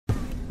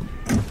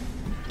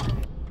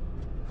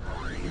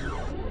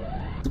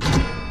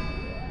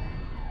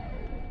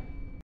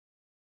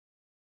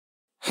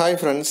Hi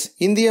friends,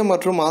 India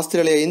மற்றும்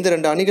Australia இந்த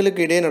 2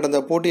 அணிகளுக்கு இடையே நடந்த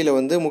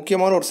போட்டியில்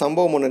முக்கியமான ஒரு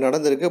சம்பவம் ஒன்று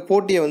நடந்திருக்கு.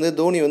 போட்டியை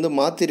தோனி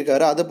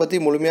மாற்றிருக்காரு. அதை பற்றி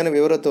முழுமையான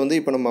விவரத்தை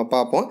இப்போ நம்ம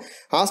பார்ப்போம்.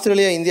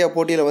 ஆஸ்திரேலியா இந்தியா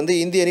போட்டியில்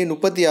இந்திய அணி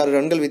 36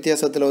 ரன்கள்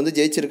வித்தியாசத்தில்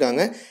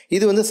ஜெயிச்சிருக்காங்க.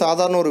 இது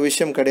சாதாரண ஒரு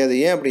விஷயம் கிடையாது.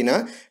 ஏன் அப்படின்னா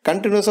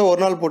கண்டினியூஸாக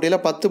ஒரு நாள் போட்டியில்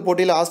 10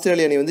 போட்டியில்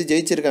ஆஸ்திரேலியா அணி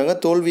ஜெயிச்சிருக்காங்க,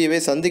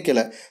 தோல்வியவே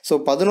சந்திக்கலை. ஸோ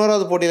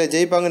 11வது போட்டியில்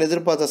ஜெயிப்பாங்கன்னு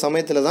எதிர்பார்த்த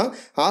சமயத்தில் தான்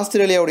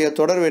ஆஸ்திரேலியாவுடைய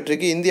தொடர்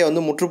வெற்றிக்கு இந்தியா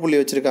முற்றுப்புள்ளி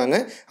வச்சுருக்காங்க.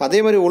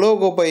 அதே மாதிரி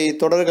உலகக்கோப்பை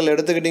தொடர்கள்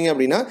எடுத்துக்கிட்டிங்க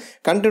அப்படின்னா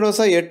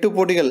கண்டினியூஸாக 8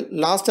 போட்டிகள்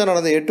லாஸ்ட்டாக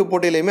நடந்த 8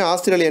 போட்டியிலையுமே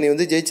ஆஸ்திரேலியா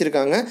அணி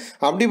ஜெயிச்சிருக்காங்க.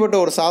 அப்படிப்பட்ட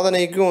ஒரு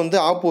சாதனைக்கும்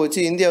ஆப்பு வச்சு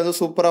இந்தியா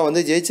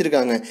சூப்பராக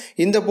ஜெயிச்சிருக்காங்க.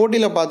 இந்த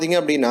போட்டியில் பார்த்தீங்க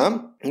அப்படின்னா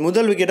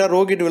முதல் விக்கெட்டாக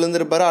ரோஹித்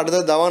விழுந்திருப்பார்.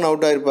 அடுத்தது தவான்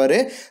அவுட் ஆகிருப்பார்.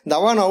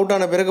 தவான் அவுட்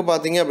ஆன பிறகு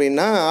பார்த்தீங்க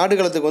அப்படின்னா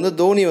ஆடுகளத்துக்கு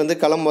தோனி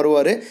களம்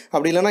வருவார்,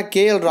 அப்படி இல்லைனா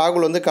கேஎல்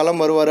ராகுல்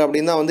களம் வருவார்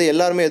அப்படின்னு தான்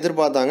எல்லாருமே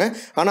எதிர்பார்த்தாங்க.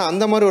 ஆனால்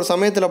அந்த மாதிரி ஒரு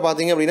சமயத்தில்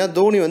பார்த்தீங்க அப்படின்னா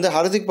தோனி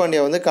ஹர்திக்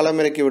பாண்டியா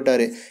களம் இறக்கி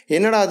விட்டார்.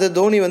 என்னடா அது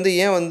தோனி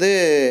ஏன்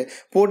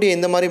போட்டியை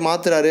இந்த மாதிரி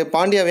மாற்றுறாரு,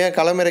 பாண்டியாவை ஏன்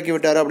களம் இறக்கி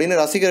விட்டார்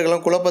அப்படின்னு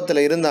ரசிகர்களும்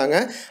குழப்பத்தில் இருந்தாங்க.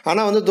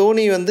 ஆனால்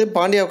தோனி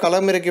பாண்டியாவை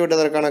களம் இறக்கி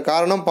விட்டதற்கான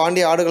காரணம்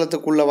பாண்டியா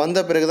ஆடுகளத்துக்குள்ளே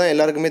வந்த பிறகு தான்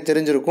எல்லாருக்குமே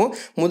தெரிஞ்சிருக்கும்.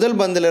 முதல்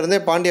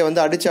பந்திலிருந்தே பாண்டியா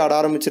அடித்து ஆட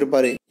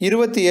ஆரம்பிச்சிருப்பாரு.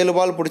 27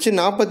 பால் பிடிச்சி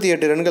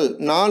 48 ரன்கள்,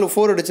 4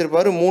 4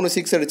 அடிச்சிருப்பாரு, 3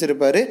 6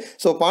 அடிச்சிருப்பாரு.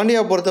 ஸோ பாண்டியா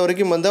பொறுத்த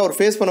வரைக்கும் அவர்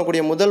ஃபேஸ்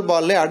பண்ணக்கூடிய முதல்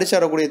பால்லே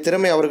அடிச்சாடக்கூடிய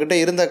திறமை அவர்கிட்ட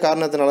இருந்த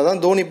காரணத்தினால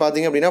தான் தோனி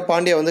பார்த்தீங்க அப்படின்னா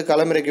பாண்டியா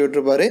களமிறக்கி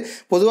விட்டுருப்பாரு.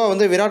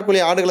 பொதுவாக விராட்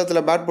கோலி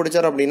ஆடுகளத்தில் பேட்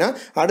பிடிச்சார் அப்படின்னா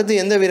அடுத்து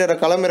எந்த வீரரை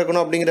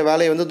களமிறக்கணும் அப்படிங்கிற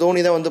வேலையை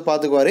தோனி தான்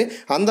பார்த்துக்குவார்.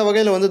 அந்த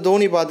வகையில்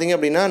தோனி பார்த்தீங்க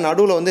அப்படின்னா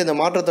நடுவில் இந்த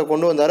மாற்றத்தை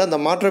கொண்டு வந்தார். அந்த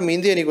மாற்றம்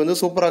இந்திய அணிக்கு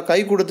சூப்பராக கை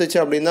கொடுத்துச்சு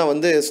அப்படின்னு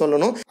தான்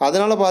சொல்லணும்.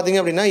 அதனால பார்த்தீங்க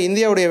அப்படின்னா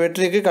இந்தியாவுடைய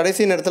வெற்றிக்கு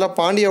கடைசி நேரத்தில்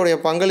பாண்டியாவுடைய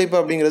பங்களிப்பு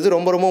அப்படிங்கிறது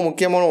ரொம்ப ரொம்ப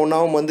முக்கியமான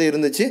ஒன்றாவும்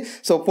இருந்துச்சு.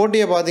 ஸோ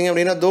போட்டியை பார்த்தீங்க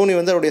அப்படின்னா தோனி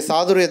அவருடைய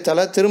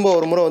சாதுரியத்தால் திரும்ப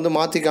ஒரு முறை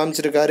மாற்றி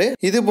காமிச்சிருக்காரு.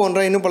 இது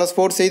போன்ற இன்னும் பல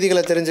ஸ்போர்ட்ஸ்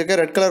செய்திகளை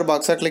தெரிஞ்சுக்க ரெட் கலர்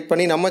பாக்ஸை கிளிக்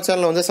பண்ணி நம்ம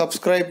சேனலை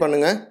சப்ஸ்கிரைப்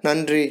பண்ணுங்கள்.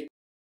 நன்றி.